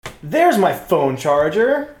There's my phone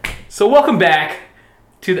charger. So welcome back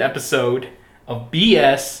to the episode of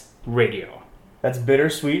BS Radio. That's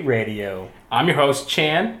Bittersweet Radio. I'm your host,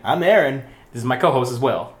 Chan. I'm Aaron. This is my co-host as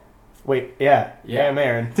well. Wait, yeah, I'm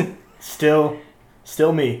Aaron. Still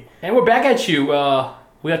me. And we're back at you.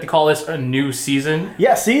 We have to call this a new season.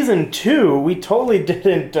 Yeah, season 2. We totally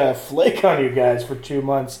didn't flake on you guys for 2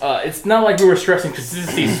 months. It's not like we were stressing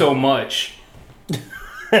consistency so much.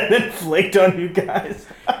 And then flaked on you guys.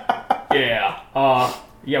 Yeah,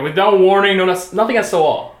 with no warning, nothing at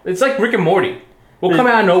all. It's like Rick and Morty. We'll come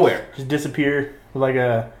out of nowhere. Just disappear like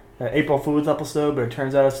a April Fool's episode, but it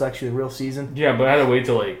turns out it's actually a real season. Yeah, but I had to wait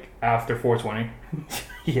till like after 420.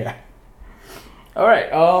 Yeah. Alright,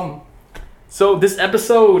 so this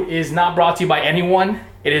episode is not brought to you by anyone.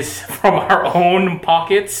 It is from our own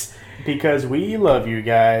pockets. Because we love you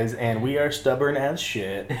guys, and we are stubborn as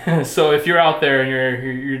shit. So if you're out there and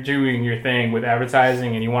you're doing your thing with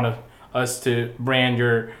advertising and you want us to brand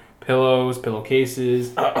your pillows, pillowcases,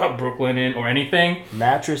 Brooklinen, or anything.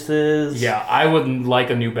 Mattresses. Yeah, I would like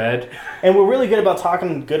a new bed. And we're really good about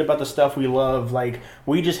talking good about the stuff we love. Like,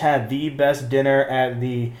 we just had the best dinner at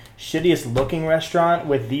the shittiest looking restaurant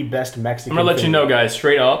with the best Mexican I'm going to let you know, guys,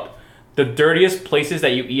 straight up, the dirtiest places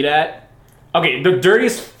that you eat at, okay, the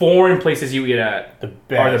dirtiest foreign places you eat at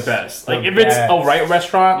are the best. Like, if it's a right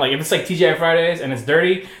restaurant, like if it's like TGI Fridays and it's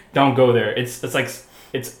dirty, don't go there. It's like,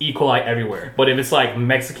 it's E. coli everywhere. But if it's like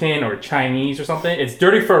Mexican or Chinese or something, it's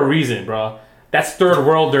dirty for a reason, bro. That's third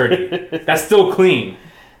world dirty. That's still clean.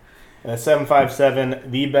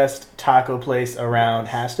 757, the best taco place around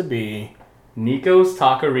has to be Nico's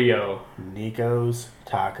Taqueria. Nico's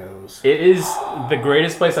Tacos. It is the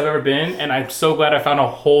greatest place I've ever been, and I'm so glad I found a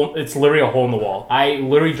hole. It's literally a hole in the wall. I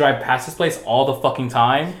literally drive past this place all the fucking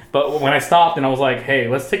time. But when I stopped and I was like, hey,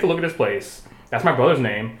 let's take a look at this place. That's my brother's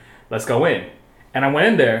name. Let's go in. And I went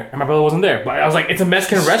in there, and my brother wasn't there. But I was like, it's a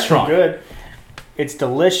Mexican restaurant. Good. It's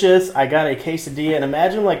delicious. I got a quesadilla, and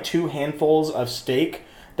imagine like 2 handfuls of steak.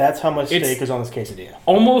 That's how much steak is on this quesadilla.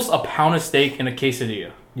 Almost a pound of steak in a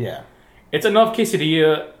quesadilla. Yeah. It's enough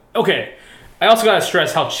quesadilla. Okay. I also gotta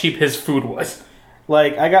stress how cheap his food was.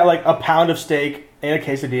 Like, I got like a pound of steak and a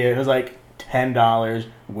quesadilla. It was like $10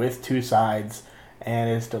 with 2 sides, and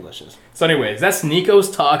it's delicious. So anyways, that's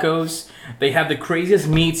Nico's Tacos. They have the craziest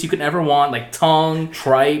meats you could ever want, like tongue,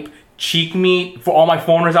 tripe, cheek meat. For all my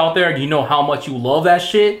foreigners out there, you know how much you love that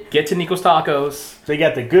shit. Get to Nico's Tacos. They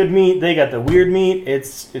got the good meat. They got the weird meat.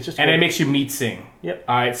 It's just and great. it makes you meat sing. Yep.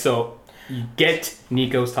 All right, so you get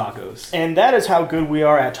Nico's Tacos. And that is how good we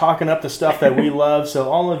are at talking up the stuff that we love.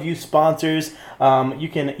 So all of you sponsors, you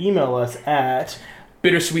can email us at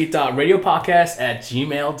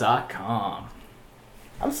bittersweet.radiopodcast@gmail.com.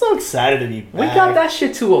 I'm so excited to be back. We got that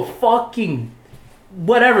shit to a fucking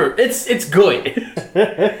whatever. It's good.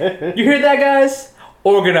 You hear that, guys?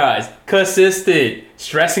 Organized, consistent,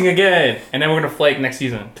 stressing again, and then we're gonna flake next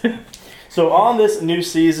season. So on this new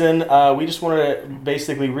season, we just wanted to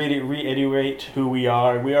basically reiterate who we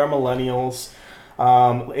are. We are millennials.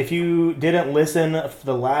 If you didn't listen for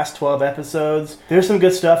the last 12 episodes, there's some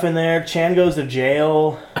good stuff in there. Chan goes to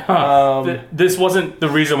jail. This wasn't the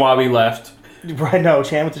reason why we left. Right, no,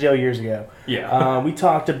 Chan went to jail years ago. Yeah. We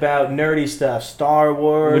talked about nerdy stuff, Star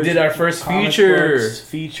Wars. We did our first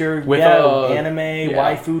feature with anime,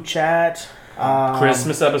 yeah. waifu chat.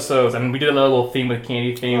 Christmas episodes. I mean, we did a little theme with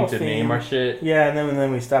candy theme to name our shit. Yeah, and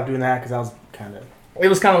then we stopped doing that because I was kind of... It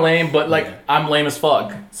was kind of lame, but like, I'm lame as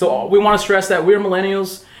fuck. So we want to stress that we're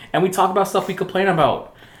millennials, and we talk about stuff we complain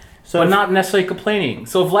about. But not necessarily complaining.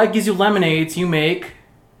 So if life gives you lemonades, you make...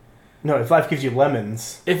 No, if life gives you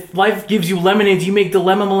lemons. If life gives you lemonades, you make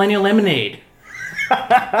Dilemma Millennial Lemonade.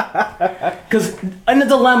 Because in the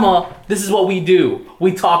dilemma, this is what we do.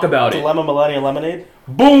 We talk about Dilemma Millennial Lemonade?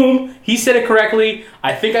 Boom! He said it correctly.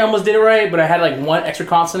 I think I almost did it right, but I had like 1 extra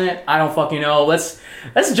consonant. I don't fucking know. Let's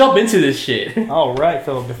jump into this shit. All right,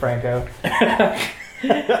 Philip DeFranco.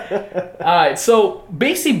 Alright, so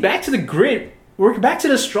basically back to the grid. We're back to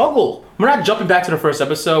the struggle. We're not jumping back to the first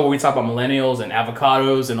episode where we talk about millennials and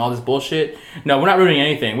avocados and all this bullshit. No, we're not ruining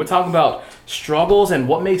anything. We're talking about struggles and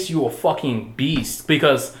what makes you a fucking beast.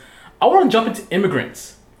 Because I want to jump into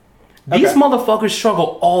immigrants. These motherfuckers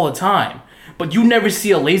struggle all the time, but you never see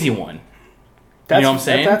a lazy one. You know what I'm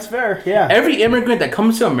saying? That's fair, yeah. Every immigrant that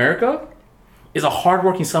comes to America is a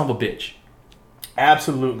hardworking son of a bitch.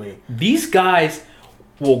 Absolutely. These guys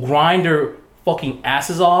will grind their fucking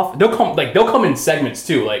asses off. They'll come in segments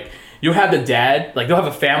too. Like, you'll have the dad, like they'll have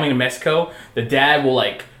a family in Mexico. The dad will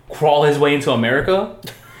like crawl his way into America.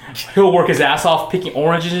 He'll work his ass off picking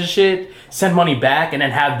oranges and shit, send money back and then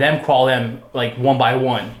have them crawl them like one by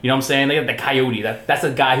one. You know what I'm saying? They got the coyote. That's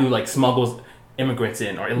a guy who like smuggles immigrants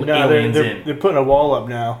in or aliens in. They're putting a wall up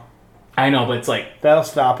now. I know, but it's like that'll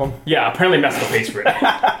stop them. Yeah, apparently Mexico pays for it.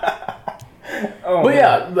 Oh, but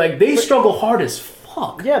yeah, like they struggle hard as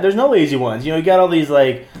fuck. Yeah, there's no lazy ones. You know, you got all these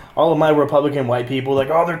like all of my Republican white people like,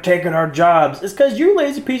 oh, they're taking our jobs. It's because you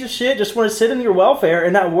lazy piece of shit just want to sit in your welfare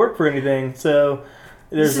and not work for anything. So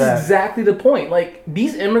there's that. This is exactly the point. Like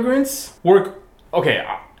these immigrants work. Okay,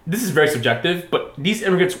 this is very subjective, but these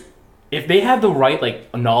immigrants, if they have the right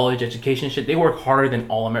like knowledge, education, shit, they work harder than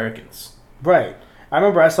all Americans. Right. I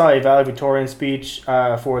remember I saw a valedictorian speech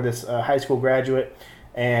for this high school graduate,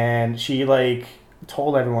 and she like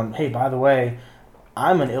told everyone, "Hey, by the way,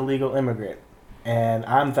 I'm an illegal immigrant, and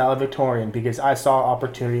I'm valedictorian because I saw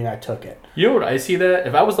opportunity and I took it." You know what I see that?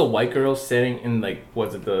 If I was the white girl sitting in like,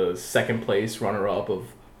 was it the second place runner-up of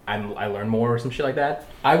I Learn More or some shit like that,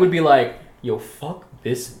 I would be like, "Yo, fuck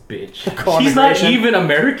this bitch. She's not even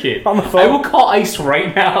American. On the phone. I will call ICE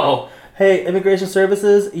right now." Hey, Immigration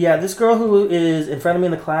Services. Yeah, this girl who is in front of me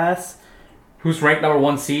in the class. Who's ranked number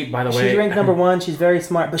 1 seat, by the way? She's ranked number 1. She's very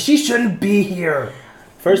smart, but she shouldn't be here.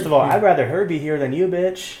 First of all, I'd rather her be here than you,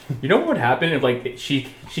 bitch. You know what would happen if like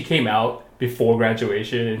she came out before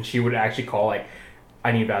graduation and she would actually call like,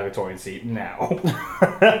 "I need a valedictorian seat now."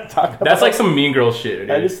 That's like some Mean Girl shit. Dude.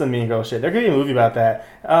 That is some Mean Girl shit. There could be a movie about that.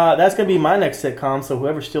 That's gonna be my next sitcom. So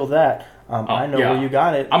whoever steals that, I know where you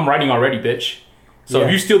got it. I'm writing already, bitch. So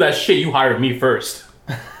if you steal that shit, you hired me first.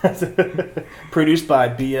 Produced by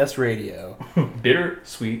BS Radio. Bitter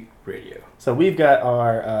Sweet Radio. So we've got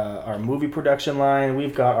our movie production line.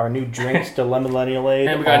 We've got our new drinks, Dilemma Millennial Aid.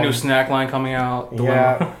 And we got a new snack line coming out.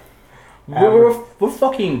 Yeah. we're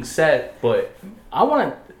fucking set, but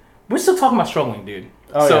we're still talking about struggling, dude.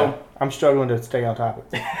 Oh, so, yeah. I'm struggling to stay on topic.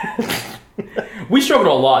 We struggled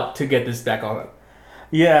a lot to get this back on.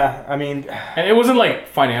 Yeah, I mean... And it wasn't like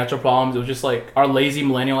financial problems. It was just like our lazy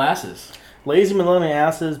millennial asses. Lazy millennial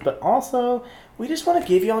asses, but also we just want to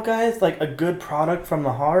give y'all guys like a good product from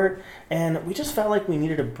the heart, and we just felt like we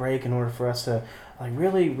needed a break in order for us to like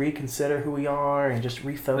really reconsider who we are and just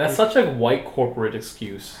refocus. That's such a white corporate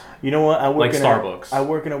excuse. You know what? I work in Starbucks. I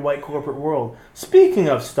work in a white corporate world. Speaking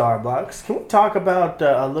of Starbucks, can we talk about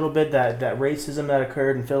a little bit that racism that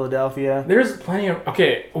occurred in Philadelphia? There's plenty of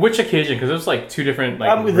which occasion? Because there's like two different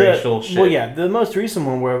racial shit. Well, yeah, the most recent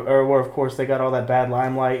one where of course they got all that bad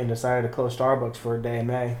limelight and decided to close Starbucks for a day in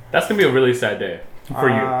May. That's gonna be a really sad day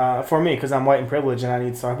for you. For me, because I'm white and privileged and I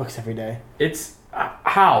need Starbucks every day. It's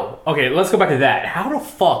how? Okay, let's go back to that. How the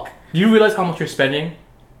fuck do you realize how much you're spending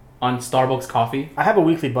on Starbucks coffee? I have a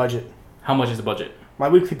weekly budget. How much is the budget? My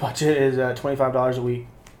weekly budget is $25 a week.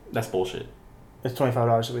 That's bullshit. It's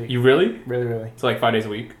 $25 a week. You really? Really, really. It's like 5 days a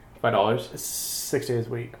week? $5? It's 6 days a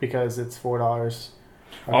week because it's $4.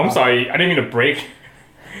 Oh, I'm sorry. I didn't mean to break.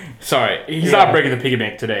 Sorry. He's not breaking the piggy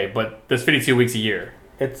bank today, but there's 52 weeks a year.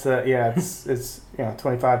 It's it's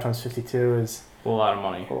 25 times 52 is a lot of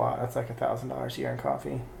money. A lot. That's like $1,000 a year in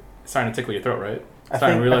coffee. It's starting to tickle your throat, right? I'm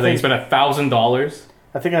starting to realize that you spent $1,000.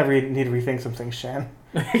 I think I need to rethink some things, Shan.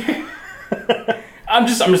 I'm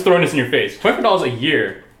just throwing this in your face. $25 a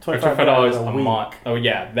year. $25 a month. Oh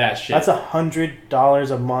yeah, that shit. That's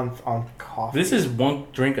 $100 a month on coffee. This is one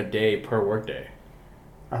drink a day per workday.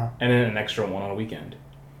 Uh-huh. And then an extra one on a weekend.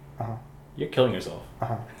 Uh-huh. You're killing yourself.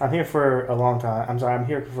 Uh-huh. I'm here for a long time. I'm sorry, I'm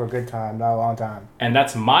here for a good time, not a long time. And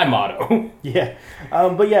that's my motto. Yeah.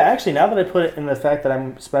 But yeah, actually, now that I put it in the fact that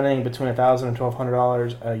I'm spending between $1,000 and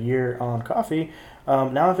 $1,200 a year on coffee,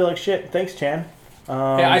 now I feel like shit. Thanks, Chan. Hey,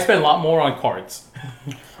 I spend a lot more on cards.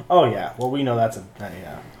 Oh, yeah. Well, we know that's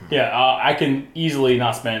yeah. Yeah, I can easily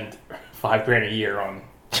not spend $5,000 a year on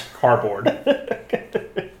cardboard.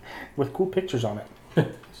 With cool pictures on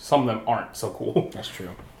it. Some of them aren't so cool. That's true.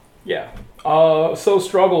 Yeah. So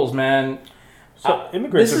struggles, man. So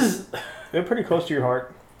immigrants, they're pretty close to your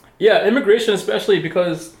heart. Yeah, immigration especially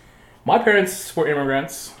because my parents were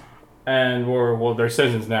immigrants and they're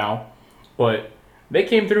citizens now, but they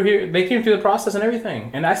came through here. They came through the process and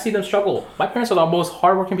everything, and I see them struggle. My parents are the most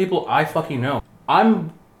hardworking people I fucking know.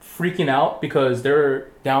 I'm freaking out because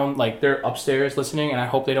they're down, they're upstairs listening, and I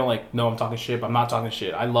hope they don't know I'm talking shit. But I'm not talking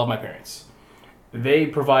shit. I love my parents. They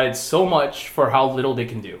provide so much for how little they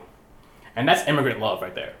can do. And that's immigrant love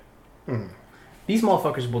right there. Mm. These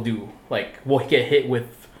motherfuckers will get hit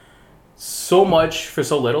with so much for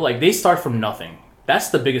so little. They start from nothing. That's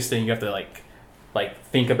the biggest thing you have to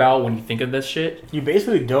think about when you think of this shit. You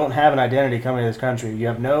basically don't have an identity coming to this country. You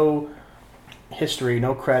have no history,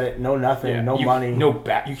 no credit, no nothing, no money. You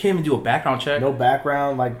can't even do a background check. No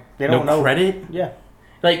background. They don't know. No credit? Yeah.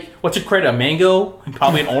 Like, what's your credit? A mango?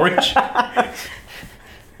 Probably an orange?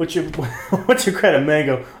 What's your credit,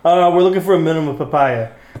 mango? We're looking for a minimum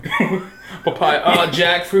papaya. Papaya.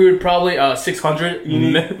 Jackfruit, probably 600. You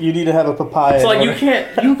need to have a papaya. So, like,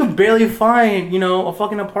 you could barely find, a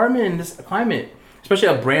fucking apartment in this climate. Especially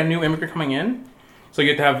a brand new immigrant coming in. So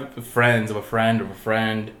you have to have friends of a friend of a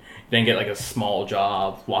friend. Then get like a small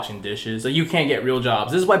job washing dishes. Like, you can't get real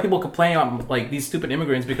jobs. This is why people complain on like these stupid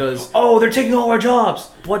immigrants because they're taking all our jobs.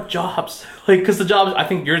 What jobs? Like, because the jobs I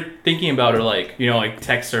think you're thinking about are like like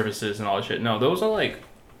tech services and all that shit. No, those are like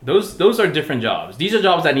those are different jobs. These are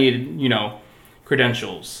jobs that need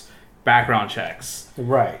credentials, background checks,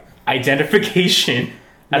 right, identification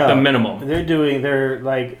at the minimum. They're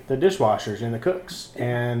like the dishwashers and the cooks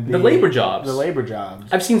and the labor jobs. The labor jobs.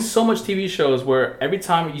 I've seen so much TV shows where every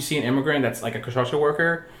time you see an immigrant that's like a construction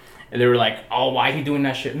worker, and they were like, "Oh, why are you doing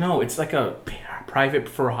that shit?" No, it's like a private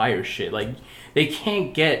for hire shit. Like, they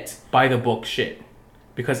can't get by the book shit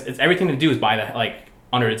because it's everything to do is by the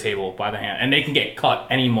under the table by the hand, and they can get cut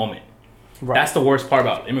any moment. Right. That's the worst part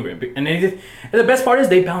about immigrant. And the best part is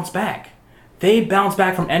they bounce back. They bounce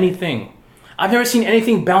back from anything. I've never seen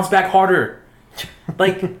anything bounce back harder.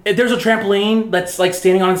 Like, if there's a trampoline that's like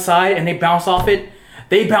standing on its side and they bounce off it,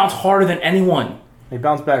 they bounce harder than anyone. They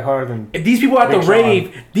bounce back harder than... If these people are at the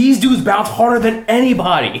rave, these dudes bounce harder than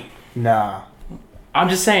anybody. Nah. I'm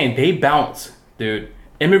just saying, they bounce, dude.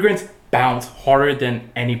 Immigrants bounce harder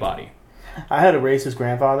than anybody. I had a racist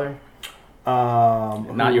grandfather.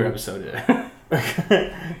 Not your episode.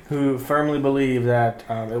 Who firmly believed that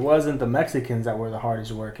it wasn't the Mexicans that were the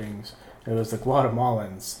hardest workings. It was the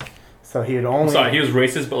Guatemalans. So he would only... Sorry, he was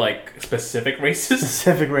racist, but like specific racist?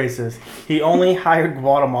 Specific racist. He only hired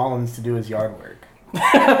Guatemalans to do his yard work.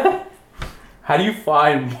 How do you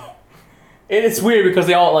find... It's weird because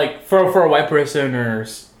they all like, for a white person or...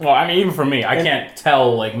 Well, I mean, even for me, I can't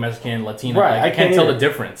tell like Mexican, Latino. Right, like, I can't tell the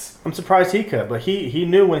difference. I'm surprised he could, but he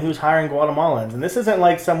knew when he was hiring Guatemalans. And this isn't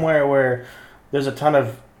like somewhere where there's a ton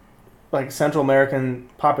of like Central American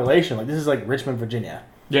population. Like, this is like Richmond, Virginia.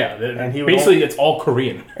 Yeah, and it's all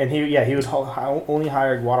Korean. And he would only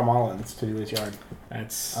hire Guatemalans to do his yard.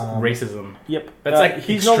 That's racism. Yep. That's like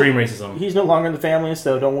extreme racism. He's no longer in the family,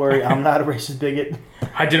 so don't worry. I'm not a racist bigot.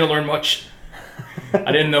 I didn't learn much.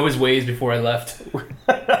 I didn't know his ways before I left.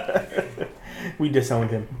 We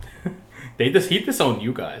disowned him. He disowned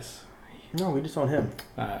you guys. No, we disowned him.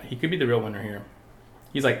 He could be the real winner here.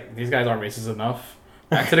 He's like, these guys aren't racist enough.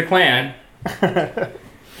 Back to the Klan.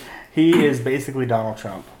 He is basically Donald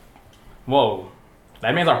Trump. Whoa.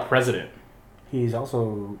 That man's our president. He's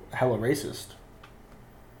also hella racist.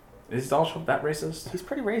 Is Donald Trump that racist? He's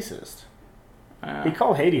pretty racist. He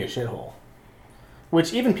called Haiti a shithole.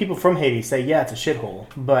 Which even people from Haiti say, yeah, it's a shithole.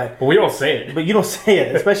 But we don't say it. But you don't say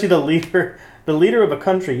it. Especially the leader of a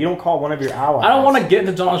country. You don't call one of your allies. I don't want to get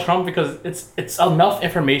into Donald Trump because it's enough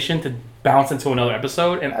information to bounce into another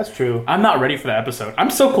episode. And that's true. I'm not ready for that episode. I'm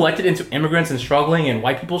so collected into immigrants and struggling and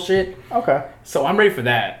white people shit. Okay. So I'm ready for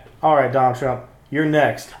that. All right, Donald Trump. You're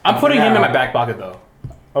next. I'm putting him in my back pocket, though.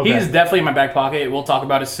 Okay. He's definitely in my back pocket. We'll talk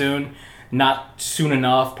about it soon. Not soon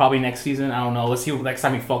enough. Probably next season. I don't know. Let's see what next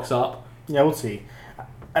time he fucks up. Yeah, we'll see.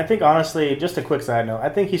 I think, honestly, just a quick side note, I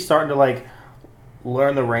think he's starting to, like,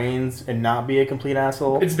 learn the reins and not be a complete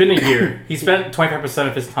asshole. It's been a year. He spent 25%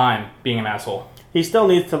 of his time being an asshole. He still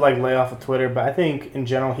needs to, like, lay off of Twitter, but I think, in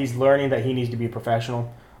general, he's learning that he needs to be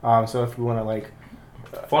professional. So if we want to, like...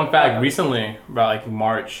 Fun fact, recently, about, like,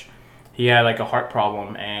 March, he had, like, a heart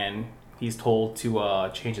problem, and he's told to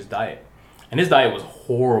change his diet. And his diet was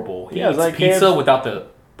horrible. He eats like pizza without the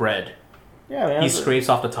bread. Yeah, man. He scrapes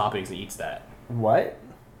off the toppings and eats that. What?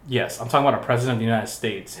 Yes, I'm talking about a president of the United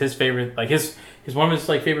States. His favorite, like his one of his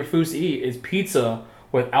like favorite foods to eat is pizza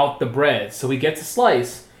without the bread. So he gets a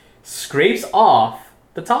slice, scrapes off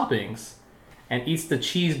the toppings, and eats the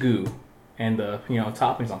cheese goo and the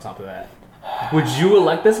toppings on top of that. Would you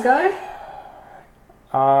elect this guy?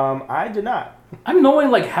 I did not. I'm knowing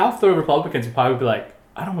like half the Republicans would probably be like,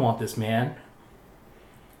 I don't want this man.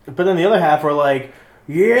 But then the other half are like,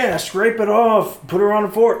 yeah, scrape it off, put her on a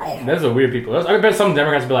fork. Those are weird people. I bet some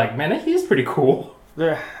Democrats would be like, man, he's pretty cool.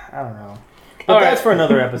 I don't know. But that's for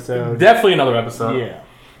another episode. Definitely another episode. Yeah.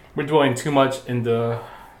 We're dwelling too much in the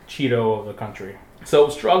Cheeto of the country. So,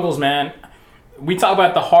 struggles, man. We talk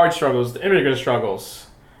about the hard struggles, the immigrant struggles.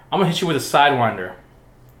 I'm going to hit you with a sidewinder.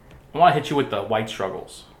 I want to hit you with the white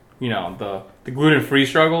struggles. The gluten-free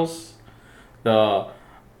struggles. The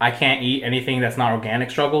I can't eat anything that's not organic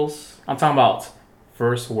struggles. I'm talking about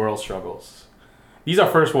first world struggles. These are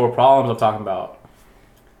first world problems I'm talking about.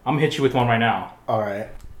 I'm going to hit you with one right now. All right.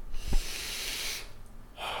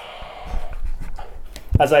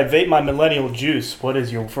 As I vape my millennial juice, what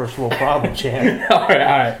is your first world problem, Chan? All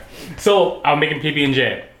right. So I'm making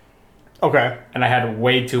PB&J, Okay. and I had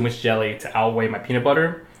way too much jelly to outweigh my peanut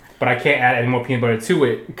butter. But I can't add any more peanut butter to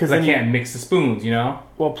it because I then can't mix the spoons, you know?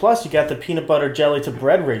 Well, plus you got the peanut butter jelly to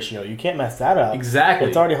bread ratio. You can't mess that up. Exactly.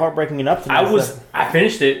 It's already heartbreaking enough to mess up. I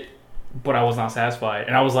finished it, but I was not satisfied.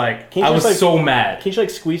 And I was like, Can't you I was just, like- so mad. Can you just,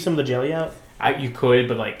 like, squeeze some of the jelly out? You could,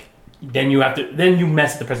 but like, then you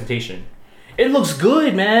mess the presentation. It looks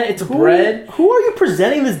good, man. It's a bread. Who are you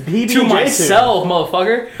presenting this PB&J To myself,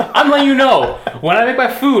 motherfucker. I'm letting you know. When I make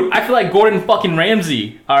my food, I feel like Gordon fucking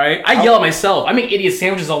Ramsay. All right, I yell at myself. I make idiot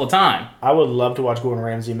sandwiches all the time. I would love to watch Gordon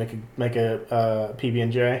Ramsay make a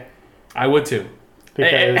PB&J. I would too.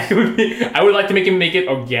 Because I would like to make him make it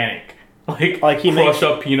organic, like he crush makes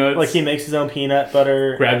up peanuts, like he makes his own peanut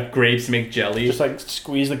butter. grab grapes, make jelly. Just like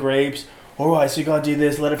squeeze the grapes. All right, so you gotta do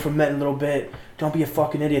this. Let it ferment a little bit. Don't be a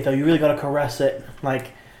fucking idiot though. You really gotta caress it.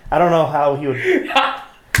 Like I don't know how he would.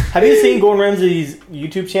 Have you seen Gordon Ramsay's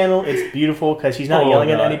YouTube channel? It's beautiful because he's not yelling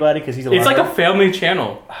at anybody because he's a It's like learner. a family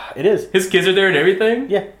channel. It is. His kids are there and everything.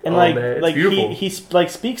 Yeah, and Man, it's beautiful. he like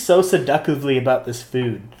speaks so seductively about this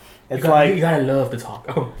food. It's You gotta love to talk.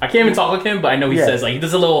 Oh, I can't even talk like him, but I know he says like he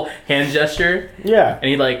does a little hand gesture, yeah, and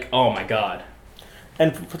he like, oh my god.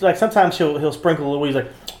 and like sometimes he'll sprinkle a little. He's like,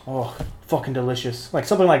 oh, fucking delicious, like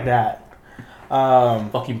something like that.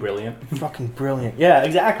 Fucking brilliant. Fucking brilliant. Yeah,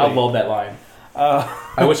 exactly. I love that line.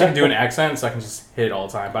 I wish I could do an accent so I can just hit it all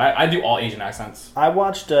the time, but I do all Asian accents. I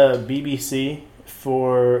watched BBC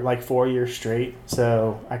for like 4 years straight,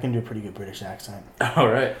 so I can do a pretty good British accent. All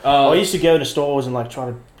right. I used to go to stores and like try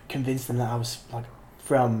to convince them that I was like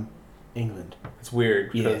from England. It's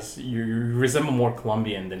weird because you resemble more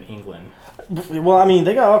Colombian than England. Well, I mean,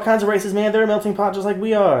 they got all kinds of races, man. They're a melting pot just like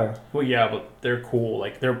we are. Well, yeah, but they're cool.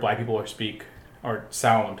 Like, they're black people who speak or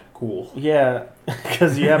sound cool. Yeah,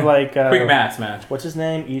 because you have like Quick maths, man. what's his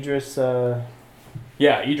name? Idris.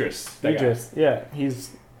 Yeah, Idris. That guy. Idris. Yeah, he's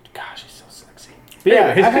so sexy. But yeah,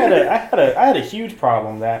 I had a huge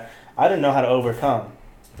problem that I didn't know how to overcome.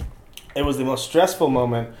 It was the most stressful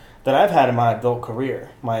moment that I've had in my adult career,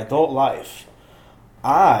 my adult life.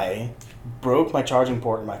 I broke my charging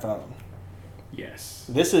port in my phone. Yes.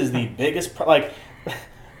 This is the biggest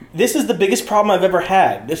this is the biggest problem I've ever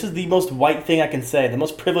had. This is the most white thing I can say, the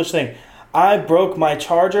most privileged thing. I broke my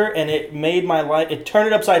charger and it made my life, it turned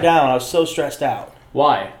it upside down. I was so stressed out.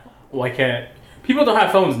 Why? Why can't people don't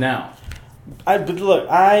have phones now? But look,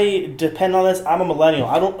 I depend on this. I'm a millennial.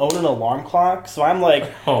 I don't own an alarm clock, so I'm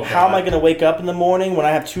like, how am I going to wake up in the morning when I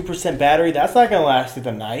have 2% battery? That's not going to last through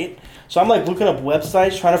the night. So I'm like looking up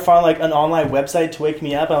websites, trying to find like an online website to wake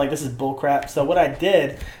me up. I'm like, this is bullcrap. So what I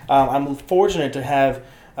did, I'm fortunate to have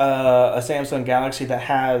a Samsung Galaxy that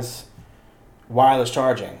has wireless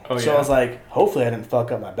charging. So I was like, hopefully I didn't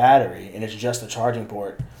fuck up my battery and it's just a charging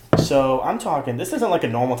port. So I'm talking, this isn't like a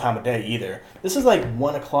normal time of day either. This is like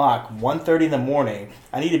 1 o'clock, 1:30 in the morning.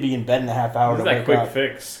 I need to be in bed in a half hour to wake up. Quick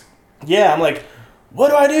fix. Yeah, I'm like, what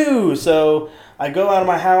do I do? So I go out of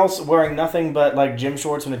my house wearing nothing but like gym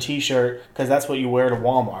shorts and a t-shirt because that's what you wear to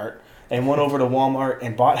Walmart. And went over to Walmart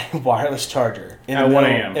and bought a wireless charger. At 1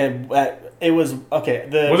 a.m. It was, okay.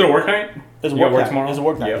 Was it a work night? It was a work night. tomorrow? It was a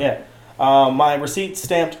work night, yeah. My receipt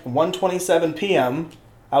stamped 1:27 p.m.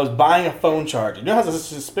 I was buying a phone charger. You know how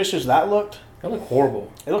suspicious that looked? That looked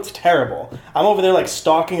horrible. It looks terrible. I'm over there like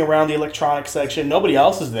stalking around the electronics section. Nobody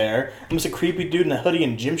else is there. I'm just a creepy dude in a hoodie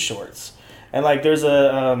and gym shorts. And like there's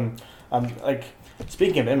a like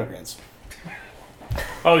speaking of immigrants.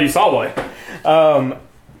 Oh, you saw one.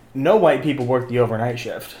 No white people work the overnight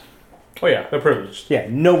shift. Oh yeah, they're privileged. Yeah,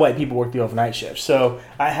 no white people work the overnight shift. So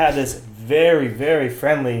I had this very, very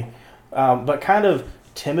friendly, but kind of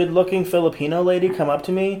timid-looking Filipino lady come up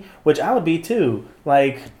to me, which I would be too.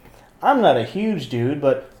 Like, I'm not a huge dude,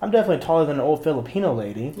 but I'm definitely taller than an old Filipino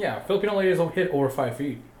lady. Yeah, Filipino ladies don't hit over 5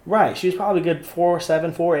 feet. Right, she was probably a good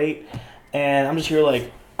 4'7", 4'8", and I'm just here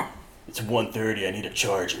like, it's 1:30, I need a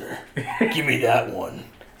charger. Give me that one.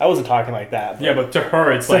 I wasn't talking like that. Yeah, but to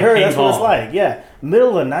her, it's to like her, King that's Kong. what it's like. Yeah, middle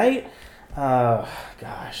of the night.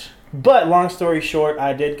 Gosh. But long story short,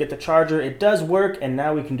 I did get the charger. It does work, and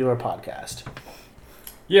now we can do our podcast.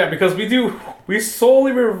 Yeah, because we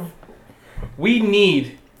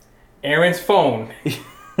need Aaron's phone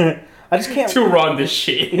I just can't. to run this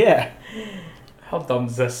shit. Yeah. How dumb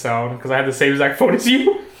does that sound? Because I have the same exact phone as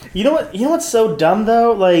you. You know what? You know what's so dumb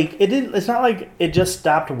though? Like it didn't. It's not like it just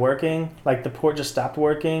stopped working. Like the port just stopped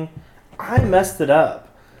working. I messed it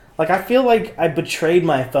up. Like I feel like I betrayed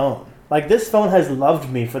my phone. Like this phone has loved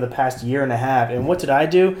me for the past year and a half. And what did I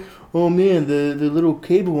do? Oh man, the little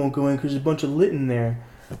cable won't go in because there's a bunch of lit in there.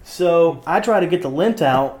 So I try to get the lint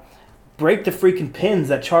out, break the freaking pins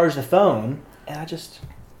that charge the phone, and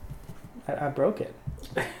I broke it.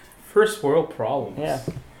 First world problems. Yeah.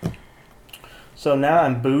 So now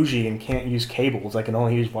I'm bougie and can't use cables. I can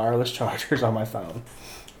only use wireless chargers on my phone.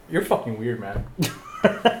 You're fucking weird, man.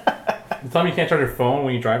 You tell me you can't charge your phone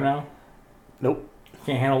when you drive now? Nope. You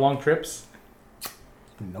can't handle long trips?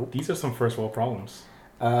 Nope. These are some first world problems.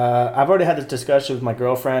 I've already had this discussion with my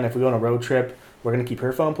girlfriend. If we go on a road trip, we're going to keep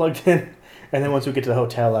her phone plugged in. And then once we get to the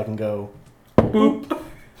hotel, I can go boop.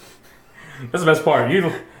 That's the best part.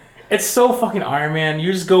 It's so fucking Iron Man.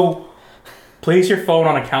 You just go place your phone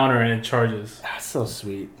on a counter and it charges. That's so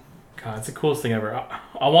sweet. God, it's the coolest thing ever.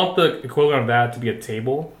 I want the equivalent of that to be a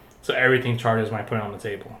table, so everything charges when I put it on the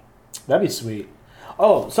table. That'd be sweet.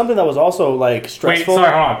 Oh, something that was also like stressful. Wait,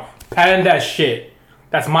 sorry, hold on. Patent that shit.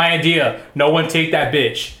 That's my idea. No one take that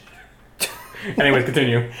bitch. Anyways,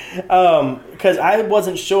 continue. Because I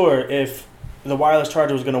wasn't sure if the wireless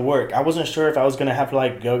charger was going to work. I wasn't sure if I was going to have to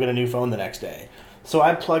like go get a new phone the next day. So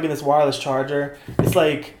I plug in this wireless charger. It's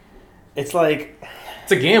like It's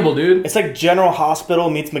a gamble, dude. it's like General Hospital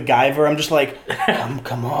meets MacGyver. I'm just like,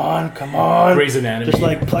 come on. Grey's Anatomy. Just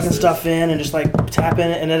like plugging stuff in and just like tapping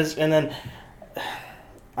it, and then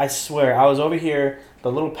I swear I was over here,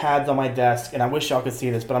 the little pads on my desk, and I wish y'all could see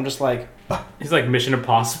this, but I'm just like, He's like Mission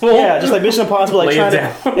Impossible. yeah, just like Mission Impossible, like Lay it trying to.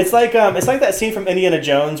 down. It's like that scene from Indiana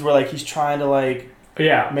Jones where like he's trying to like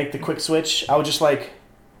Yeah. make the quick switch. I was just like,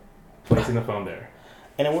 Placing the phone there.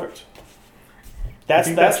 and it worked. I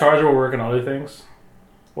think that charger will work on other things.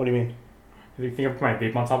 What do you mean? If you think I put my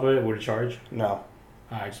vape on top of it, would it charge? No,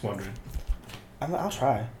 I just wondering. I'll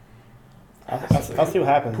try. I'll see what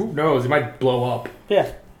happens. Who knows? It might blow up.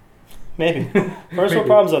 Yeah, maybe. First world Maybe.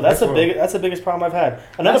 problems though. That's First that's the biggest problem I've had.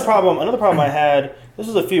 Another problem I had. This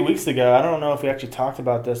was a few weeks ago. I don't know if we actually talked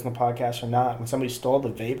about this in the podcast or not. When somebody stole the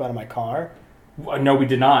vape out of my car. No, we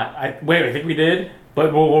did not. I think we did,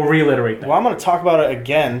 but we'll reiterate that. Well, I'm going to talk about it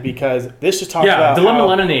again because this just talks Yeah, about Dilemma how,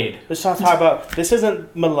 Lemonade. This talks about this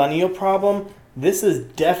isn't millennial problem. This is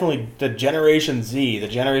definitely the Generation Z, the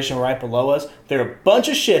generation right below us. They're a bunch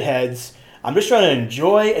of shitheads. I'm just trying to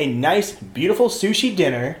enjoy a nice, beautiful sushi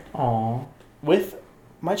dinner Aww. with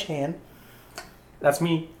my chan. That's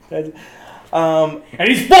me. And And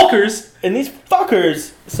these fuckers! these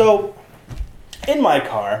fuckers. So, in my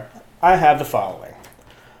car, I have the following: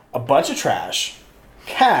 a bunch of trash,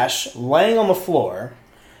 cash laying on the floor,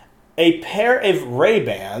 a pair of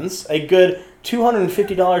Ray-Bans, a good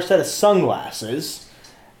 $250 set of sunglasses,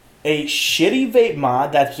 a shitty vape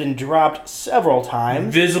mod that's been dropped several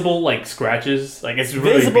times, Visible, like, scratches. Like, it's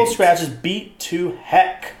really visible beat. scratches beat to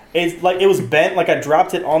heck. It's like it was bent, like I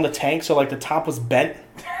dropped it on the tank, so like the top was bent.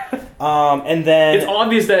 And then It's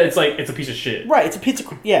obvious that it's a piece of shit. right, it's a pizza.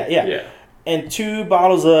 Yeah. Yeah. And 2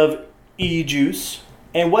 bottles of e-juice.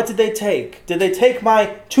 And what did they take? Did they take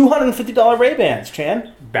my $250 Ray-Bans,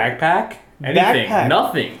 Chan? Backpack? Anything. Backpack.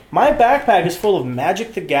 Nothing. My backpack is full of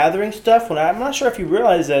Magic the Gathering stuff. When I'm not sure if you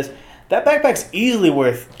realize this, that backpack's easily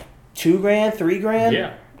worth $2,000, $3,000.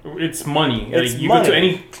 Yeah. It's money. It's Like, you money. go to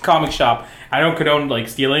any comic shop. I don't condone, like,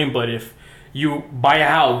 stealing, but if you buy a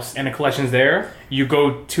house and a collection's there, you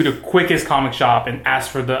go to the quickest comic shop and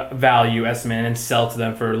ask for the value estimate and sell to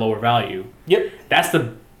them for a lower value. Yep. That's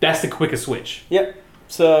the quickest switch. Yep.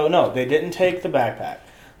 So, no, they didn't take the backpack.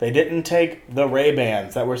 They didn't take the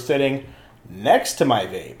Ray-Bans that were sitting next to my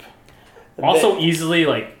vape. Also easily,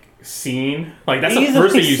 like, seen. Like, that's the Easily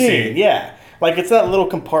first thing you seen, see. yeah. Like, it's that little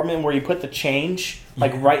compartment where you put the change,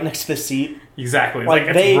 like, right next to the seat. Exactly. Like,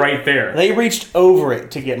 It's right there. They reached over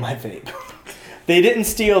it to get my vape. They didn't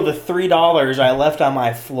steal the $3 I left on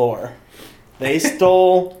my floor. They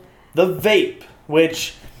stole the vape,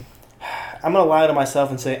 which I'm going to lie to myself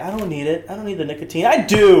and say, I don't need it. I don't need the nicotine. I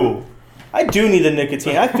do. I do need the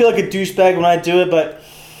nicotine. I feel like a douchebag when I do it, but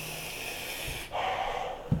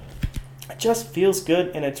it just feels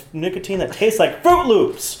good, and it's nicotine that tastes like Fruit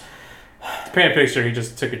Loops. To paint a picture, he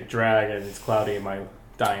just took a drag and it's cloudy in my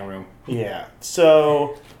dining room. Yeah.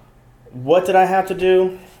 So, what did I have to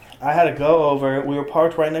do? I had to go over. We were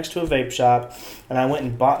parked right next to a vape shop, and I went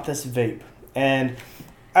and bought this vape. And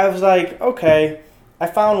I was like, okay, I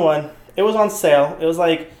found one. It was on sale. It was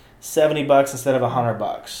like $70 instead of $100. I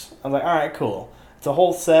was like, all right, cool. It's a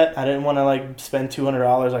whole set. I didn't want to like spend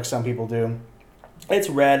 $200 like some people do. It's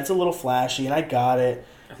red. It's a little flashy, and I got it.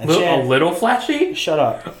 And A little flashy? shut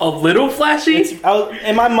up. A little flashy?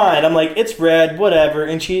 In my mind, I'm like, it's red, whatever.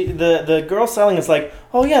 And the girl selling is like,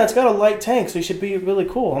 oh yeah, it's got a light tank, so it should be really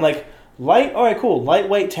cool. I'm like, light? All right, cool.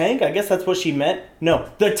 Lightweight tank? I guess that's what she meant. No,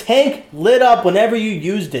 the tank lit up whenever you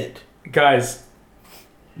used it. Guys,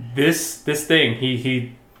 this thing,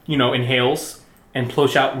 he inhales and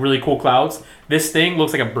push out really cool clouds. This thing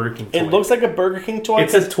looks like a Burger King toy. It looks like a Burger King toy.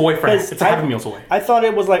 It's a toy for it's a Happy Meal toy. I thought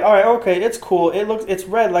it was like, all right, okay, it's cool. It's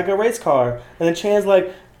red like a race car. And then Chan's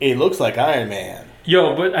like, it looks like Iron Man.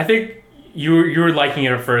 Yo, but I think you were liking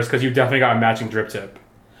it at first because you definitely got a matching drip tip.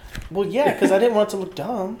 Well, yeah, because I didn't want it to look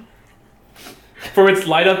dumb. For its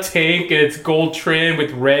light up tank and its gold trim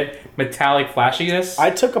with red metallic flashiness. I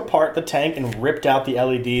took apart the tank and ripped out the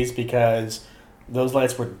LEDs because those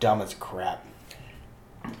lights were dumb as crap.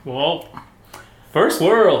 Well, first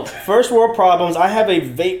world problems. I have a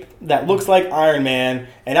vape that looks like Iron Man,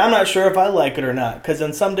 and I'm not sure if I like it or not. Because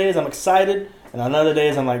on some days I'm excited, and on other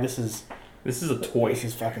days I'm like, this is a toy. This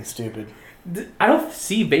is fucking stupid. I don't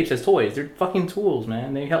see vapes as toys. They're fucking tools,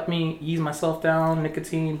 man. They help me ease myself down,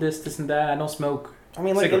 nicotine, this and that. I don't smoke. I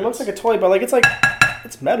mean, like, cigarettes. It looks like a toy, but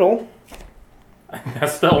it's metal.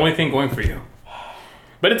 That's the only thing going for you.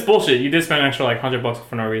 But it's bullshit. You did spend an extra $100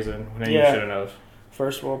 for no reason when you shouldn't have.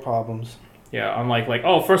 First world problems. Yeah, unlike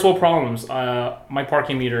first world problems. My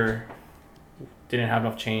parking meter didn't have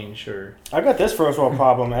enough change, or I got this first world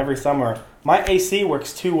problem every summer. My AC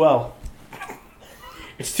works too well.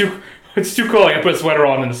 It's too cold. I put a sweater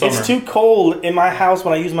on in the summer. It's too cold in my house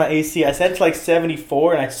when I use my AC. I said it's like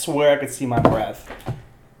 74, and I swear I could see my breath.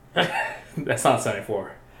 That's not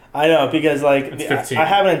 74. I know, because I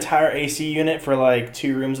have an entire AC unit for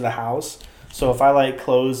 2 rooms of the house. So if I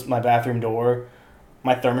close my bathroom door,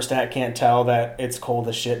 my thermostat can't tell that it's cold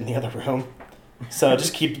as shit in the other room. So it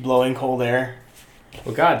just keeps blowing cold air.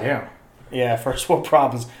 Well, goddamn. Yeah, first world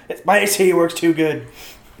problems. My AC works too good.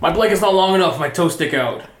 My blanket's not long enough. My toes stick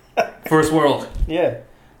out. First world. Yeah.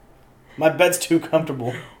 My bed's too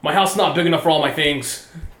comfortable. My house is not big enough for all my things.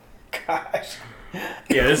 Gosh.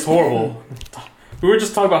 Yeah, this is horrible. We were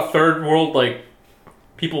just talking about third world,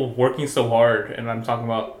 people working so hard, and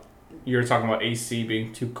you're talking about AC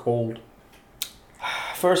being too cold.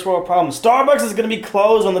 First world problem. Starbucks is going to be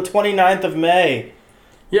closed on the 29th of May.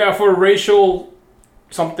 Yeah, for racial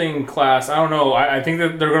something class. I don't know. I think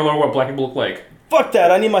that they're going to learn what black people look like. Fuck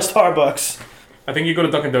that. I need my Starbucks. I think you go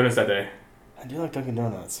to Dunkin' Donuts that day. I do like Dunkin'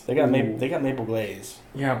 Donuts. They got maple glaze.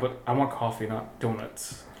 Yeah, but I want coffee, not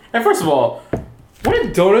donuts. And first of all, when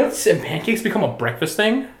did donuts and pancakes become a breakfast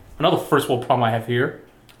thing? Another first world problem I have here.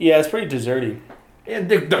 Yeah, it's pretty desserty. Yeah,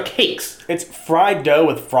 they're cakes. It's fried dough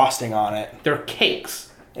with frosting on it. They're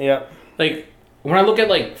cakes. Yep. When I look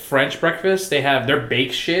at French breakfast, they have their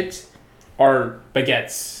baked shit are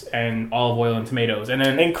baguettes and olive oil and tomatoes,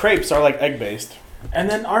 and crepes are egg based. And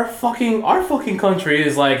then our fucking country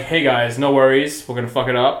is like, hey guys, no worries, we're gonna fuck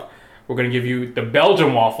it up. We're gonna give you the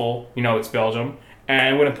Belgian waffle. You know it's Belgium.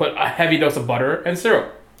 And we're going to put a heavy dose of butter and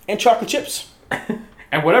syrup. And chocolate chips.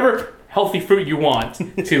 And whatever healthy fruit you want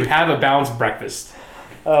to have a balanced breakfast.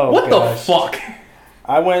 Oh, what the fuck?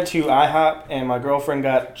 I went to IHOP and my girlfriend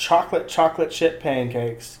got chocolate chip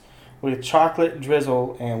pancakes with chocolate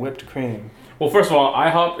drizzle and whipped cream. Well, first of all,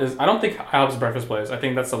 I don't think IHOP's a breakfast place. I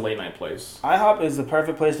think that's a late night place. IHOP is the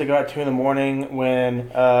perfect place to go at 2 in the morning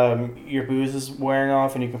when your booze is wearing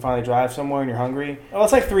off and you can finally drive somewhere and you're hungry. Oh,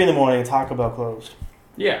 it's 3 in the morning and Taco Bell closed.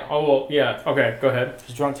 Yeah. Oh, well, yeah. Okay, go ahead.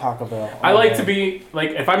 Just drunk Taco Bell. I like to be,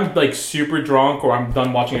 if I'm, super drunk or I'm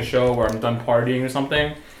done watching a show or I'm done partying or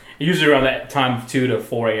something, usually around that time of 2 to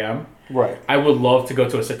 4 a.m., right. I would love to go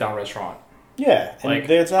to a sit-down restaurant. Yeah.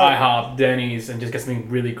 IHOP, Denny's, and just get something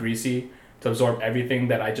really greasy to absorb everything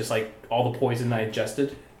that I just, all the poison I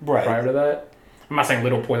ingested prior to that. I'm not saying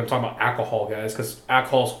little poison, I'm talking about alcohol, guys, because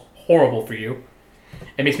alcohol's horrible for you.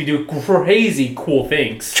 It makes me do crazy cool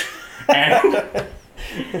things. And...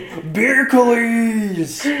 Beer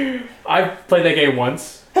coolies! I've played that game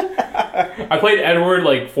once. I played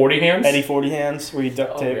Edward 40 hands. Eddie 40 hands where you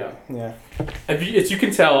duct tape. Yeah. As you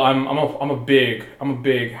can tell, I'm a big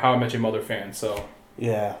How I Met Your Mother fan. So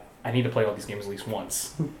yeah, I need to play all these games at least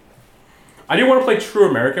once. I do want to play True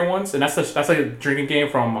American once, and that's a drinking game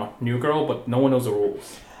from New Girl, but no one knows the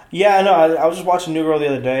rules. Yeah, I know. I was just watching New Girl the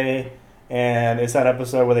other day, and it's that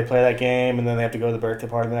episode where they play that game, and then they have to go to the birthday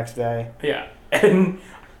party the next day. Yeah. And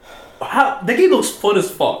the game looks fun as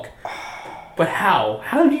fuck. But how?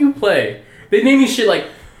 How do you play? They name me shit like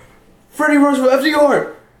Freddie Roosevelt,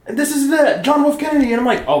 FDR, and this is that, John F. Kennedy, and I'm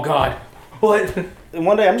like, oh god, what?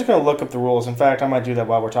 One day I'm just gonna look up the rules. In fact, I might do that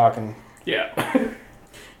while we're talking. Yeah.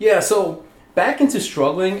 Yeah, so back into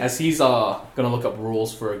struggling as he's gonna look up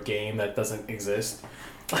rules for a game that doesn't exist.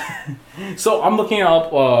 So I'm looking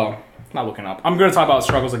up, not looking up, I'm gonna talk about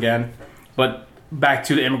struggles again, but back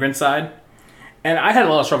to the immigrant side. And I had a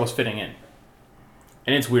lot of struggles fitting in.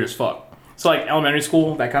 And it's weird as fuck. So elementary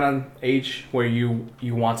school, that kind of age where you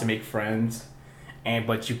want to make friends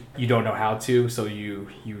but you don't know how to, so you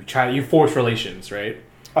force relations, right?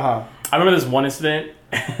 Uh-huh. I remember this one incident,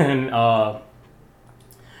 and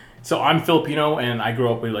so I'm Filipino, and I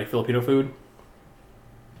grew up with like Filipino food,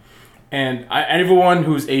 and everyone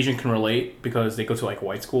who's Asian can relate because they go to like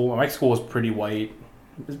white school. My school is pretty white,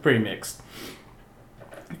 it's pretty mixed.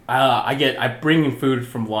 I bring in food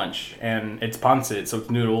from lunch, and it's pancit, so it's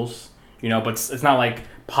noodles, but it's not like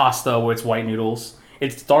pasta where it's white noodles.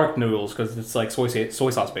 It's dark noodles because it's like soy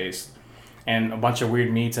sauce based, and a bunch of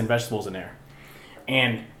weird meats and vegetables in there.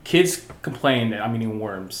 And kids complain that I'm eating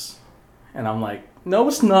worms, and I'm like, no,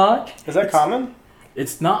 it's not. Is that common?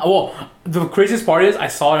 It's not. Well, the craziest part is I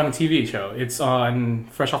saw it on a TV show. It's on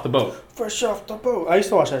Fresh Off the Boat. Fresh Off the Boat. I used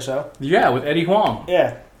to watch that show. Yeah, with Eddie Huang.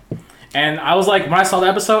 Yeah. And I was like, when I saw the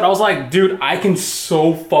episode, I was like, dude, I can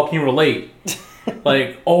so fucking relate.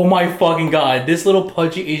 Like, oh my fucking god, this little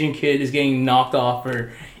pudgy Asian kid is getting knocked off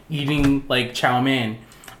for eating like chow mein.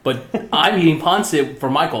 But I'm eating pancit for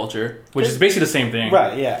my culture, which is basically the same thing.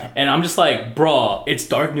 Right, yeah. And I'm just like, bruh, it's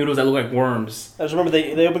dark noodles that look like worms. I just remember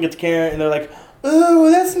they opened it to Karen and they're like, ooh,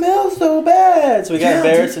 that smells so bad. So we got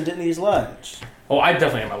embarrassed and didn't eat his lunch. Oh, I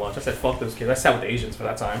definitely ate my lunch. I said, fuck those kids. I sat with the Asians for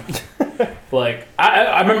that time. But like,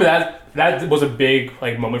 I remember that was a big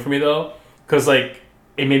like moment for me though. Because like,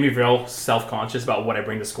 it made me real self-conscious about what I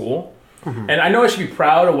bring to school. Mm-hmm. And I know I should be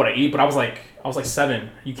proud of what I eat, but I was like 7.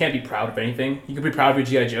 You can't be proud of anything. You can be proud of your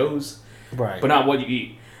G.I. Joes, right? But not what you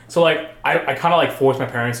eat. So like, I kind of like forced my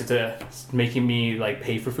parents into making me like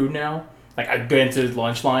pay for food now. Like I go into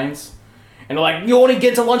lunch lines, and they're like, you only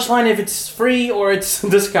get to lunch line if it's free or it's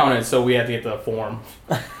discounted. So we had to get the form,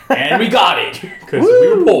 and we got it because we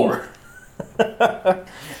were poor. But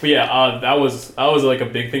yeah, that was like a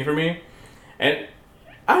big thing for me, and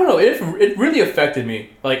I don't know, it really affected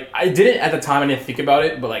me. Like I didn't at the time, I didn't think about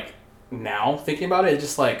it, but like now thinking about it, it's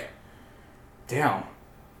just like, damn,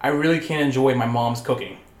 I really can't enjoy my mom's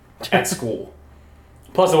cooking at school.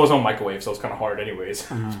 Plus, there was no microwave, so it's kind of hard, anyways.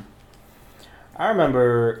 Mm-hmm. I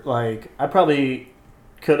remember, like, I probably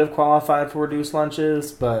could have qualified for reduced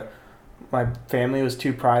lunches, but my family was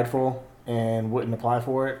too prideful and wouldn't apply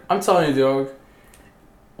for it. I'm telling you, dog,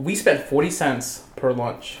 we spent 40 cents per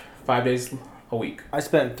lunch, 5 days a week. I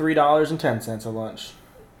spent $3.10 a lunch.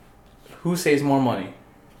 Who saves more money?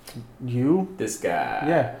 You? This guy.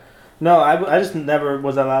 Yeah. No, I just never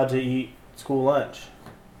was allowed to eat school lunch.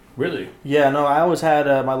 Really? Yeah, no, I always had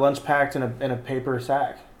my lunch packed in a paper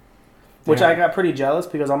sack. Which I got pretty jealous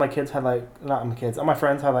because all my kids had all my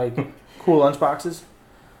friends had like cool lunch boxes.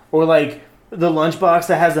 Or like the lunch box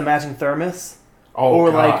that has the matching thermos. Oh,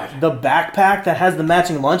 or God. like the backpack that has the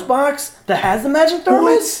matching lunch box that has the matching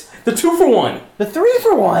thermos. What? The 2-for-1. The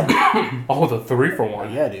 3-for-1. Oh, the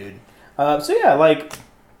 3-for-1. Yeah, dude. So yeah, like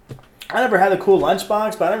I never had a cool lunch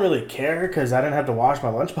box, but I didn't really care because I didn't have to wash my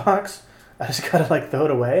lunch box. I just gotta like throw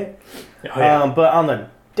it away. Oh, yeah. But on the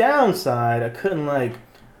downside, I couldn't like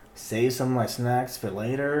save some of my snacks for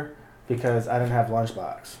later because I didn't have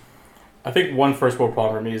lunchbox. I think one first world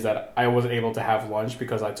problem for me is that I wasn't able to have lunch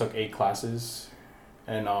because I took 8 classes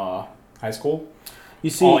in high school. You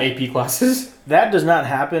see, all AP classes. That does not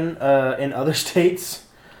happen in other states.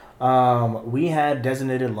 We had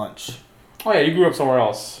designated lunch. Oh yeah, you grew up somewhere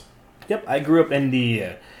else. Yep, I grew up in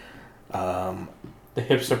the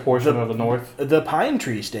hipster portion of the north. The Pine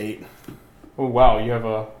Tree State. Oh wow, you have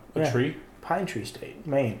a tree? Pine Tree State,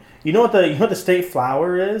 Maine. You know what the state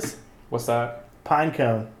flower is? What's that? Pine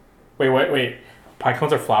cone. Wait. Pine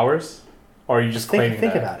cones are flowers? Or are you just claiming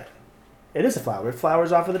Think about it. It is a flower. It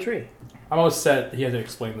flowers off of the tree. I'm always set he had to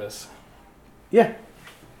explain this. Yeah.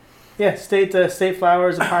 Yeah, state flower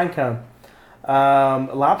is a pine cone.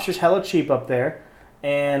 Lobster's hella cheap up there.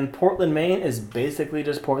 And Portland, Maine is basically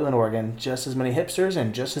just Portland, Oregon. Just as many hipsters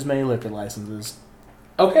and just as many liquor licenses.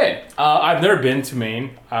 Okay. I've never been to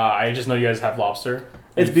Maine. I just know you guys have lobster.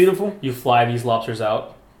 It's beautiful. You fly these lobsters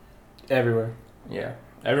out? Everywhere. Yeah.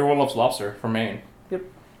 Everyone loves lobster from Maine. Yep.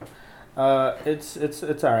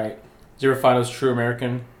 It's all right. Did you ever find those true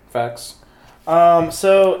American facts?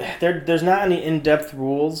 So there's not any in-depth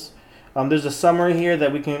rules. There's a summary here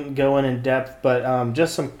that we can go in depth, but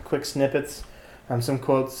just some quick snippets. Some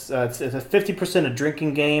quotes. It's a 50% a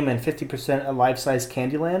drinking game and 50% a life-size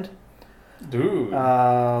Candyland. Dude.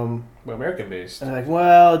 Well, American-based. And like,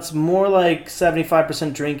 well, it's more like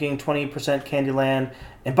 75% drinking, 20% Candyland.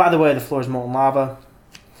 And by the way, the floor is molten lava.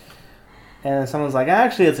 And someone's like,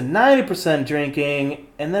 actually, it's a 90% drinking,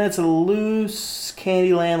 and then it's a loose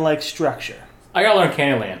Candyland-like structure. I gotta learn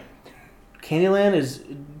Candyland. Candyland is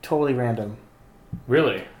totally random.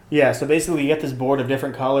 Really? Yeah, so basically you get this board of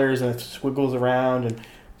different colors, and it squiggles around, and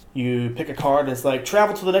You pick a card and it's like,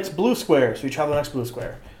 travel to the next blue square. So you travel to the next blue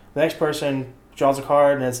square. The next person draws a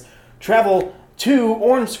card and it's, travel 2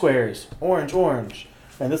 orange squares. Orange, orange.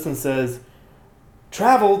 And this one says,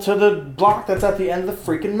 travel to the block that's at the end of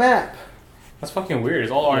the freaking map. That's fucking weird.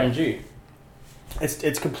 It's all RNG.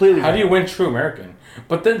 It's completely... How do you win True American?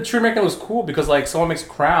 But then True American was cool because, like, someone makes a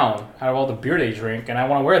crown out of all the beer they drink, and I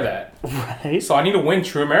want to wear that. Right. So I need to win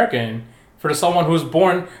True American for someone who's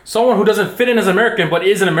born... Someone who doesn't fit in as American, but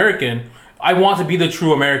is an American. I want to be the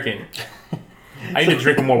true American. I need to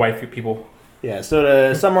drink with more white people. Yeah, so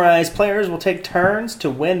to summarize, players will take turns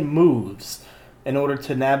to win moves in order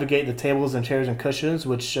to navigate the tables and chairs and cushions,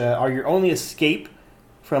 which are your only escape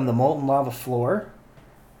from the molten lava floor.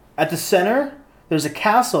 At the center, there's a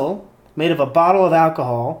castle made of a bottle of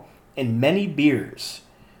alcohol and many beers.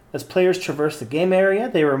 As players traverse the game area,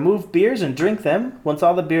 they remove beers and drink them. Once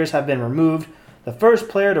all the beers have been removed, the first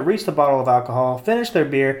player to reach the bottle of alcohol, finish their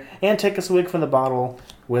beer, and take a swig from the bottle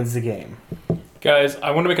wins the game. Guys,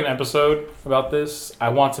 I want to make an episode about this. I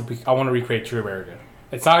want to recreate True American.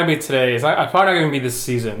 It's not gonna be today. It's probably not gonna be this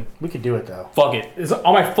season. We could do it though. Fuck it. It's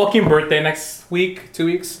on my fucking birthday next week, 2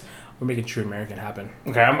 weeks. We're making True American happen.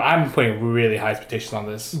 Okay, I'm putting really high expectations on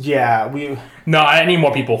this. Yeah, No, I need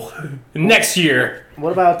more people. Next year.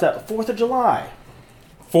 What about 4th of July?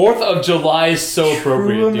 4th of July is so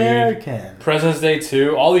appropriate, True dude. American. President's Day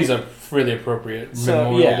too. All these are really appropriate. So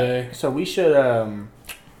Memorial Day. So we should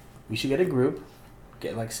get a group,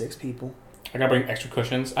 get like 6 people. I gotta bring extra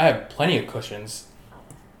cushions. I have plenty of cushions.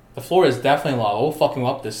 The floor is definitely lava. We'll fucking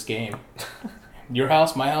up this game. Your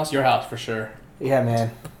house, my house, your house for sure. Yeah,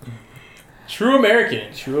 man. True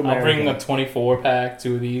American. True I'll bring American. a 24 pack,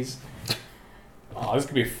 2 of these. Oh, this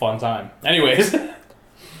could be a fun time. Anyways,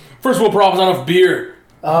 first world problems, not enough beer.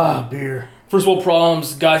 Beer. First world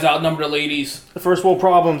problems, guys outnumber the ladies. The first world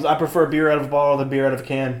problems, I prefer beer out of a bottle than beer out of a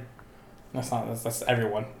can. That's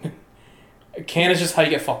everyone. A can is just how you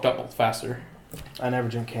get fucked up faster. I never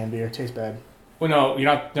drink canned beer. It tastes bad. Well, no,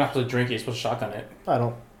 you're not supposed to drink it. You're supposed to shotgun it. I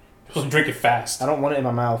don't. You're supposed to drink it fast. I don't want it in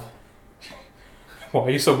my mouth. Why are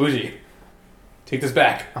you so bougie? Take this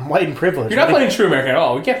back. I'm white and privileged. You're not playing True American at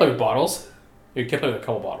all. We can't play with bottles. You can play with a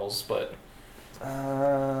couple bottles, but...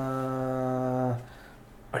 Are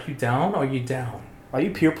you down? Are you down? Are you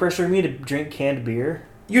peer pressuring me to drink canned beer?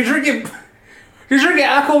 You're drinking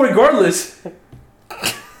alcohol regardless. Am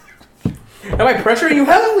I pressuring you?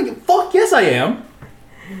 Hell, fuck yes I am.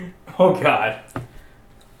 Oh god.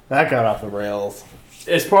 That got off the rails.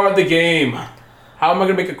 It's part of the game. How am I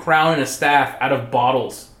gonna make a crown and a staff out of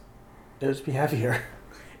bottles? It'll just be heavier.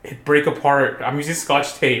 It break apart. I'm using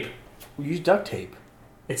Scotch tape. We use duct tape.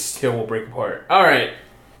 It still will break apart. Alright.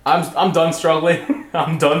 I'm done struggling.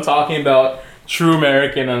 I'm done talking about True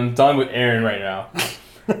American. I'm done with Aaron right now.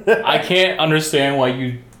 I can't understand why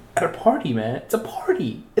you... At a party, man. It's a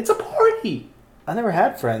party. It's a party. I never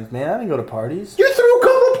had friends, man. I didn't go to parties. You threw a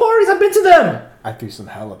couple of parties. I've been to them. I threw some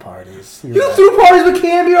hella parties. You threw parties with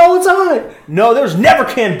canned beer all the time. No, there's never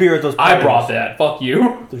canned beer at those parties. I brought that. Fuck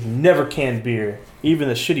you. There's never canned beer. Even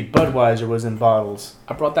the shitty Budweiser was in bottles.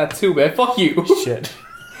 I brought that too, man. Fuck you. Shit.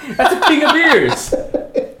 That's a king of beers.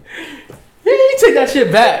 Yeah, you take that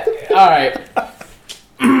shit back. Alright.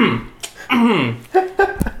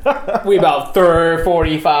 We about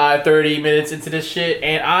 30 minutes into this shit,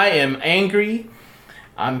 and I am angry.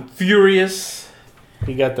 I'm furious.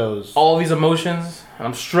 You got those. All these emotions, and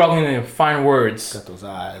I'm struggling to find words. Got those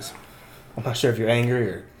eyes. I'm not sure if you're angry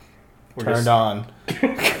or turned just- on.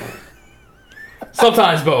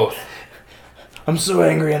 Sometimes both. I'm so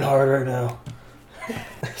angry and hard right now.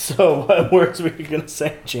 So, what words were you gonna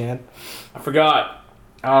say, Jan? I forgot.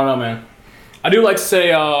 I don't know, man. I do like to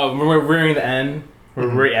say we're rearing the end. We're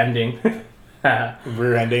re-ending.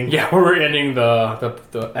 Rear ending. Yeah, we're ending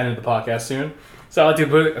the end of the podcast soon. So I'd like to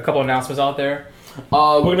put a couple announcements out there.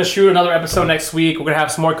 We're going to shoot another episode next week. We're going to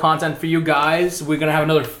have some more content for you guys. We're going to have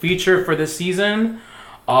another feature for this season.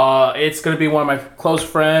 It's going to be one of my close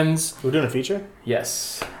friends. We're doing a feature?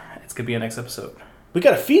 Yes, it's going to be a next episode. We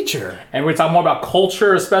got a feature. And we're going to talk more about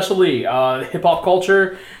culture, especially hip-hop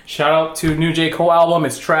culture. Shout out to new J. Cole album.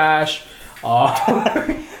 It's trash.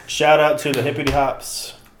 Shout out to the Hippity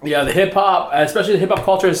Hops. Yeah, the hip-hop, especially the hip-hop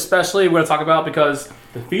culture, especially we're going to talk about because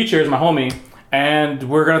the feature is my homie. And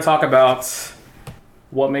we're going to talk about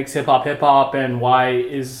what makes hip-hop and why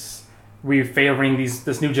is we favoring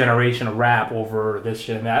this new generation of rap over this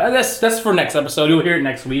shit and that. That's for next episode. You'll hear it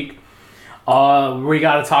next week. We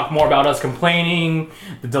got to talk more about us complaining,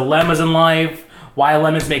 the dilemmas in life, why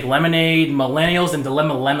lemons make lemonade, millennials and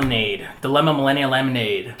dilemma lemonade. Dilemma millennial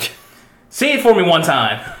lemonade. Say it for me one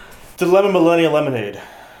time. Dilemma Millennial Lemonade.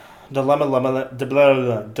 Dilemma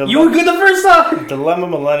You were good the first time. Dilemma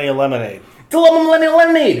Millennial Lemonade. Dilemma Millennial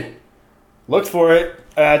Lemonade. Look for it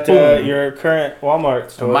at your current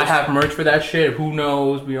Walmart store. Might have merch for that shit. Who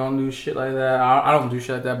knows? We don't do shit like that. I don't do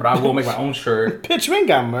shit like that, but I will make my own shirt. Bitch, we ain't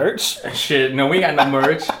got merch. Shit, no, we ain't got no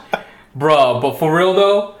merch. Bro, but for real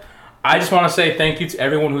though, I just want to say thank you to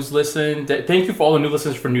everyone who's listened. Thank you for all the new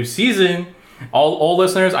listeners for new season. All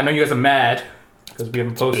listeners, I know you guys are mad because we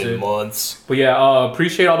haven't posted. It's been months. But yeah,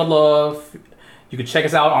 appreciate all the love. You can check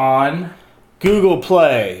us out on Google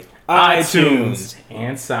Play, iTunes,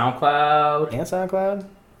 and SoundCloud. And SoundCloud.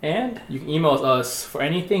 And you can email us for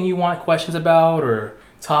anything you want questions about or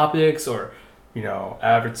topics or,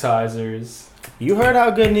 advertisers. You heard how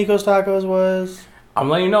good Nico's Tacos was? I'm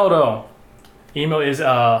letting you know though. Email is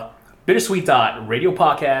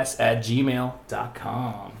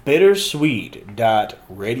bittersweet.radiopodcast@gmail.com.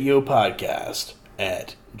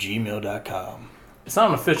 bittersweet.radiopodcast@gmail.com. It's not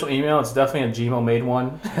an official email. It's definitely a Gmail made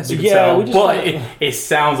one, as you can Yeah, tell. we just- But it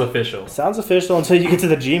sounds official. Sounds official until you get to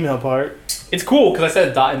the Gmail part. It's cool because I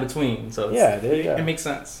said dot in between. So Yeah, there you go. It makes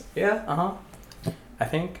sense. Yeah, I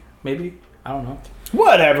think, maybe. I don't know.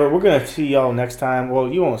 Whatever. We're gonna see y'all next time. Well,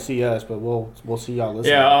 you won't see us, but we'll see y'all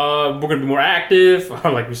listening. Yeah, we're going to be more active.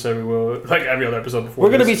 Like we said we will. Like every other episode before. We're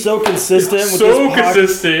gonna be so consistent. With so this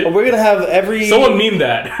consistent. We're gonna have Someone meme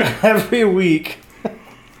that. every week.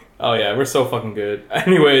 Oh yeah, we're so fucking good.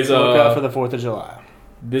 Anyways, Look out for the 4th of July.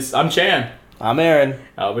 I'm Chan. I'm Aaron.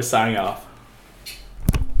 We're signing off.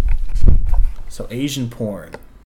 So Asian porn.